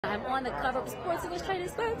I'm on the cover of Sports Illustrated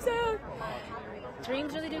Swimsuit.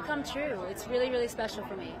 Dreams really do come true. It's really, really special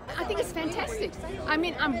for me. I think it's fantastic. I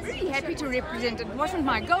mean, I'm really happy to represent it. It wasn't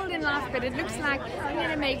my goal in life, but it looks like I'm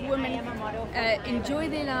going to make women enjoy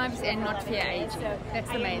their lives and not fear aging.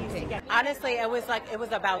 That's the main thing. Honestly, it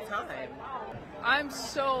was about time. I'm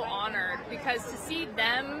so honored because to see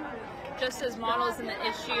them just as models in the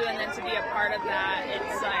issue and then to be a part of that,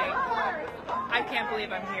 it's like, I can't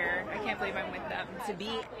believe I'm here. I can't believe I'm with them. To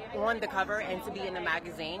be on the cover and to be in the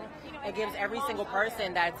magazine, it gives every single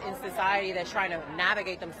person that's in society that's trying to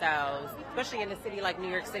navigate themselves, especially in a city like New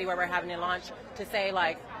York City where we're having a launch, to say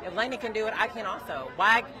like, if Leyna can do it, I can also.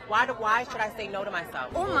 Why should I say no to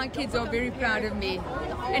myself? All my kids are very proud of me.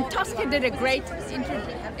 And Tosca did a great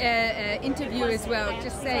interview as well,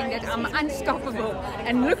 just saying that I'm unstoppable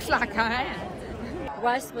and looks like I am.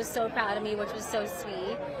 Russ was so proud of me, which was so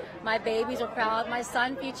sweet. My babies were proud. My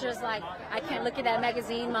son features like, I can't look at that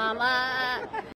magazine, Mama.